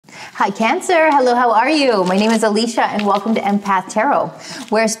Hi Cancer, hello, how are you? My name is Alicia and welcome to Empath Tarot,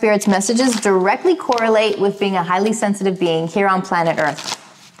 where Spirit's messages directly correlate with being a highly sensitive being here on planet Earth.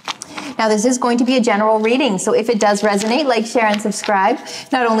 Now this is going to be a general reading, so if it does resonate, like, share, and subscribe.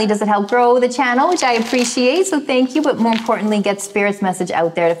 Not only does it help grow the channel, which I appreciate, so thank you, but more importantly, get Spirit's message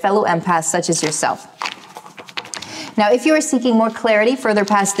out there to fellow empaths such as yourself. Now, if you are seeking more clarity further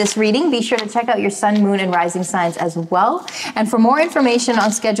past this reading, be sure to check out your sun, moon, and rising signs as well. And for more information on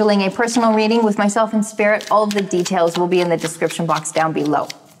scheduling a personal reading with myself and Spirit, all of the details will be in the description box down below.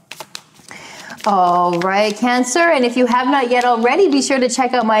 All right, Cancer, and if you have not yet already, be sure to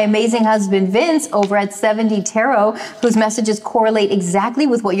check out my amazing husband, Vince, over at 70 Tarot, whose messages correlate exactly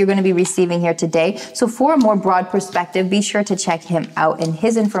with what you're going to be receiving here today. So for a more broad perspective, be sure to check him out, and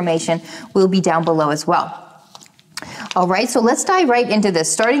his information will be down below as well. All right, so let's dive right into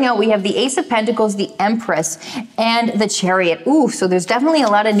this. Starting out, we have the Ace of Pentacles, the Empress, and the Chariot. Ooh, so there's definitely a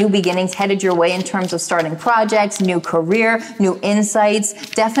lot of new beginnings headed your way in terms of starting projects, new career, new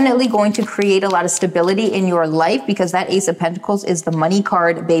insights. Definitely going to create a lot of stability in your life because that Ace of Pentacles is the money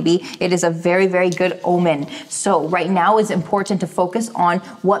card, baby. It is a very, very good omen. So right now it's important to focus on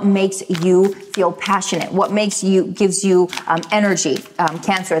what makes you feel passionate, what makes you, gives you energy,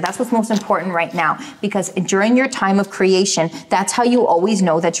 Cancer. That's what's most important right now, because during your time of creation, that's how you always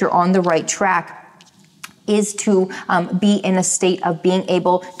know that you're on the right track, is to be in a state of being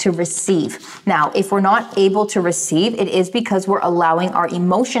able to receive. Now, if we're not able to receive, it is because we're allowing our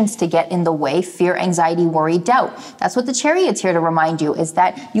emotions to get in the way: fear, anxiety, worry, doubt. That's what the Chariot's here to remind you, is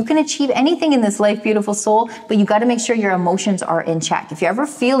that you can achieve anything in this life, beautiful soul, but you got to make sure your emotions are in check. If you're ever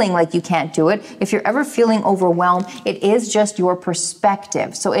feeling like you can't do it, if you're ever feeling overwhelmed, it is just your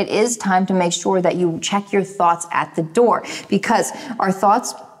perspective. So it is time to make sure that you check your thoughts at the door, because our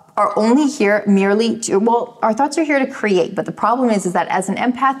thoughts are only here merely to, well, our thoughts are here to create, but the problem is that as an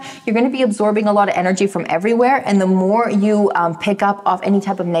empath, you're going to be absorbing a lot of energy from everywhere, and the more you pick up off any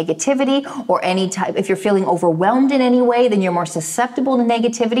type of negativity or any type, if you're feeling overwhelmed in any way, then you're more susceptible to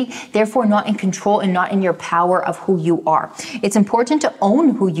negativity, therefore not in control and not in your power of who you are. It's important to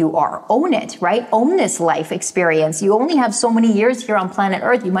own who you are. Own it, right? Own this life experience. You only have so many years here on planet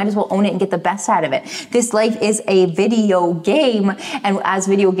Earth. You might as well own it and get the best out of it. This life is a video game, and as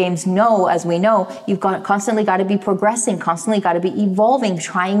video games know, as we know, you've constantly got to be progressing, constantly got to be evolving,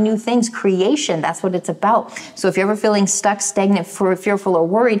 trying new things, creation. That's what it's about. So if you're ever feeling stuck, stagnant, fearful, or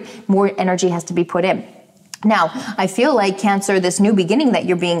worried, more energy has to be put in. Now, I feel like, Cancer, this new beginning that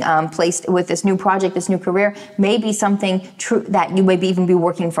you're being placed with, this new project, this new career, may be something true that you may even be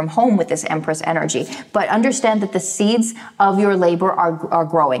working from home with this Empress energy. But understand that the seeds of your labor are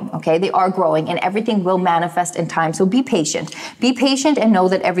growing, okay? They are growing, and everything will manifest in time. So be patient. Be patient and know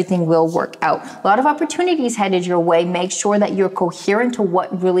that everything will work out. A lot of opportunities headed your way. Make sure that you're coherent to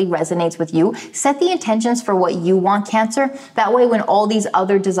what really resonates with you. Set the intentions for what you want, Cancer. That way, when all these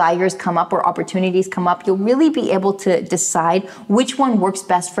other desires come up or opportunities come up, you'll really be able to decide which one works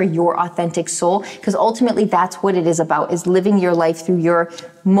best for your authentic soul, because ultimately that's what it is about, is living your life through your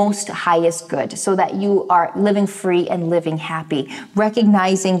most highest good, so that you are living free and living happy,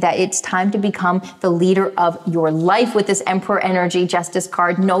 recognizing that it's time to become the leader of your life with this Emperor energy, Justice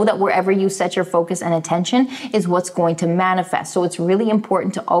card. Know that wherever you set your focus and attention is what's going to manifest. So it's really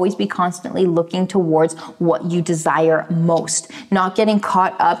important to always be constantly looking towards what you desire most, not getting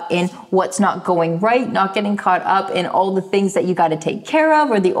caught up in what's not going right, not getting caught up in all the things that you got to take care of,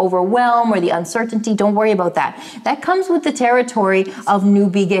 or the overwhelm or the uncertainty. Don't worry about that. That comes with the territory of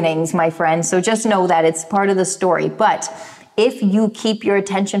new beginnings, my friend. So just know that it's part of the story. But if you keep your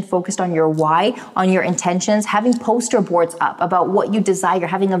attention focused on your why, on your intentions, having poster boards up about what you desire,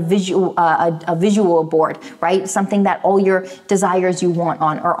 having a visual board, right? Something that all your desires you want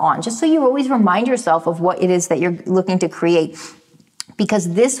on are on, just so you always remind yourself of what it is that you're looking to create.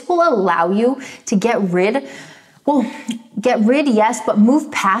 Because this will allow you to get rid, yes, but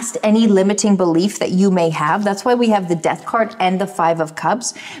move past any limiting belief that you may have. That's why we have the Death card and the Five of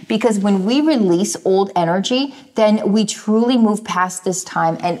Cups, because when we release old energy, then we truly move past this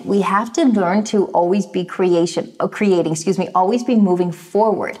time, and we have to learn to always be always be moving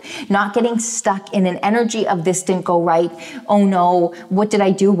forward, not getting stuck in an energy of this didn't go right. Oh no, what did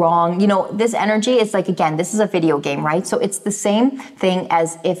I do wrong? You know, this energy is like, again, this is a video game, right? So it's the same thing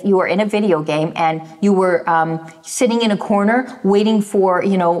as if you were in a video game and you were sitting in a corner waiting for,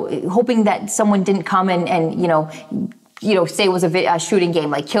 hoping that someone didn't come and say it was a shooting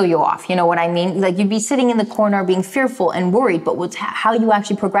game, like kill you off. You know what I mean? Like you'd be sitting in the corner being fearful and worried, but how you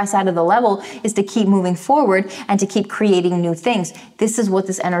actually progress out of the level is to keep moving forward and to keep creating new things. This is what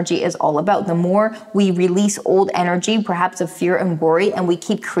this energy is all about. The more we release old energy, perhaps of fear and worry, and we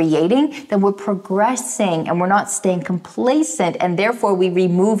keep creating, then we're progressing and we're not staying complacent. And therefore we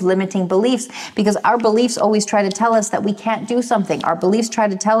remove limiting beliefs, because our beliefs always try to tell us that we can't do something. Our beliefs try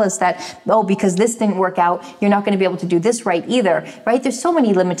to tell us that, oh, because this didn't work out, you're not going to be able to do this right either, right? There's so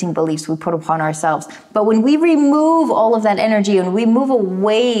many limiting beliefs we put upon ourselves. But when we remove all of that energy and we move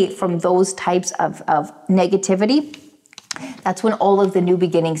away from those types of negativity, that's when all of the new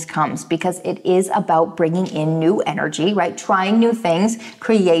beginnings comes, because it is about bringing in new energy, right? Trying new things,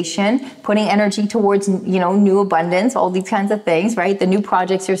 creation, putting energy towards, new abundance, all these kinds of things, right? The new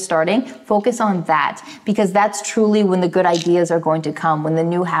projects you're starting, focus on that, because that's truly when the good ideas are going to come, when the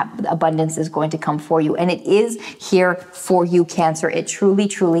new abundance is going to come for you. And it is here for you, Cancer. It truly,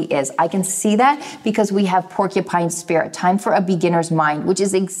 truly is. I can see that because we have porcupine spirit, time for a beginner's mind, which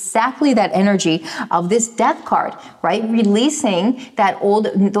is exactly that energy of this death card, right? Releasing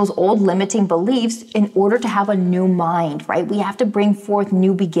those old limiting beliefs in order to have a new mind, right? We have to bring forth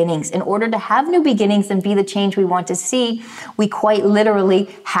new beginnings. In order to have new beginnings and be the change we want to see, we quite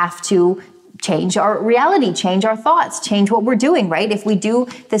literally have to change our reality, change our thoughts, change what we're doing, right? If we do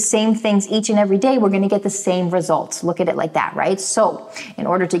the same things each and every day, we're going to get the same results. Look at it like that, right? So in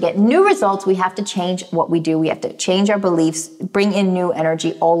order to get new results, we have to change what we do. We have to change our beliefs, bring in new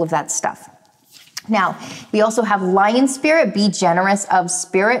energy, all of that stuff. Now, we also have lion spirit. Be generous of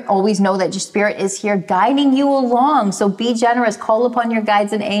spirit. Always know that your spirit is here guiding you along. So be generous. Call upon your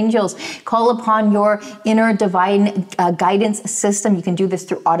guides and angels. Call upon your inner divine guidance system. You can do this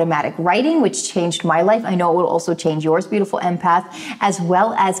through automatic writing, which changed my life. I know it will also change yours, beautiful empath, as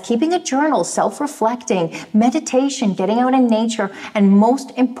well as keeping a journal, self-reflecting, meditation, getting out in nature, and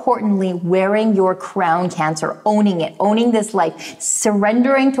most importantly, wearing your crown, Cancer, owning it, owning this life,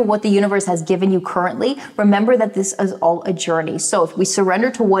 surrendering to what the universe has given you currently. Remember that this is all a journey. So if we surrender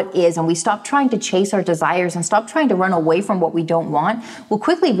to what is and we stop trying to chase our desires and stop trying to run away from what we don't want, we'll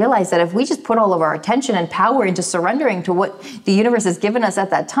quickly realize that if we just put all of our attention and power into surrendering to what the universe has given us at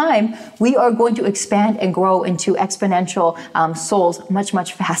that time, we are going to expand and grow into exponential souls much,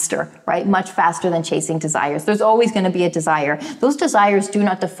 much faster, right? Much faster than chasing desires. There's always going to be a desire. Those desires do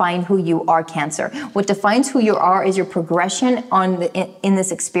not define who you are, Cancer. What defines who you are is your progression in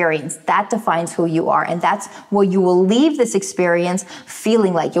this experience. That defines who you are. And that's what you will leave this experience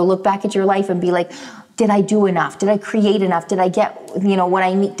feeling like. You'll look back at your life and be like, did I do enough? Did I create enough? Did I get, what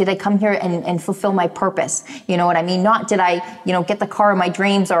I need? Did I come here and fulfill my purpose? You know what I mean? Not did I, get the car of my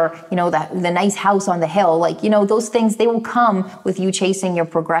dreams or, the nice house on the hill. Like, those things, they will come with you chasing your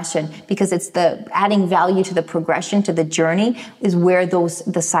progression, because it's the adding value to the progression, to the journey, is where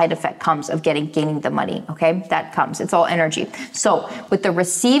the side effect comes of gaining the money. Okay. That comes. It's all energy. So with the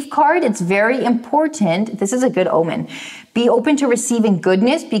receive card, it's very important. This is a good omen. Be open to receiving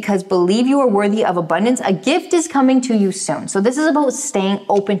goodness, because believe you are worthy of abundance. A gift is coming to you soon. So this is about staying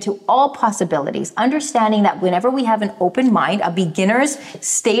open to all possibilities, understanding that whenever we have an open mind, a beginner's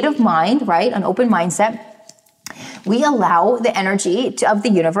state of mind, right? An open mindset, we allow the energy of the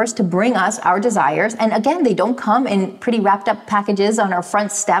universe to bring us our desires. And again, they don't come in pretty wrapped up packages on our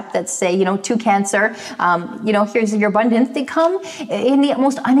front step that say, to Cancer, here's your abundance. They come in the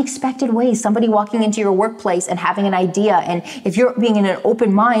most unexpected ways. Somebody walking into your workplace and having an idea. And if you're being in an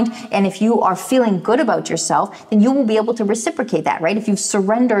open mind, and if you are feeling good about yourself, then you will be able to reciprocate that, right? If you've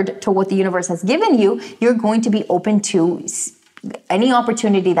surrendered to what the universe has given you, you're going to be open to any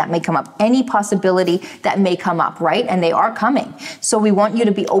opportunity that may come up, any possibility that may come up, right? And they are coming. So we want you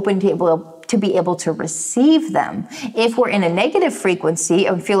to be open to be able to receive them. If we're in a negative frequency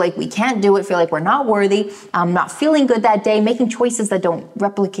and feel like we can't do it, feel like we're not worthy, not feeling good that day, making choices that don't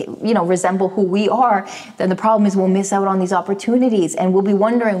resemble who we are, then the problem is we'll miss out on these opportunities, and we'll be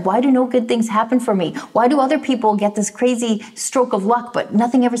wondering, why do no good things happen for me? Why do other people get this crazy stroke of luck, but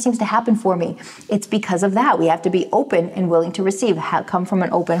nothing ever seems to happen for me? It's because of that. We have to be open and willing to receive, come from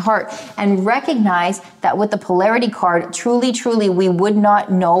an open heart, and recognize that with the polarity card, truly, truly, we would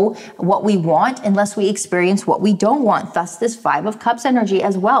not know what we want unless we experience what we don't want. Thus this 5 of Cups energy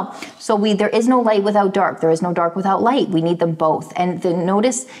as well. So there is no light without dark. There is no dark without light. We need them both. And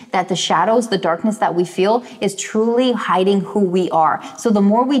notice that the shadows, the darkness that we feel, is truly hiding who we are. So the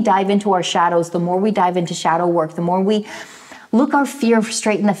more we dive into our shadows, the more we dive into shadow work, the more we look our fear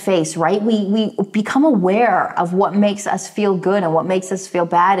straight in the face, right? We become aware of what makes us feel good and what makes us feel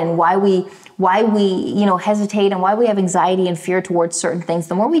bad, and why we hesitate, and why we have anxiety and fear towards certain things.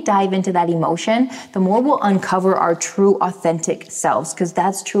 The more we dive into that emotion, the more we'll uncover our true, authentic selves, because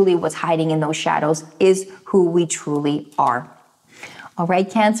that's truly what's hiding in those shadows, is who we truly are. All right,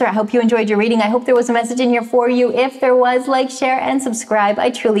 Cancer, I hope you enjoyed your reading. I hope there was a message in here for you. If there was, like, share, and subscribe. I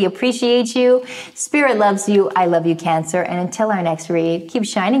truly appreciate you. Spirit loves you. I love you, Cancer. And until our next read, keep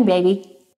shining, baby.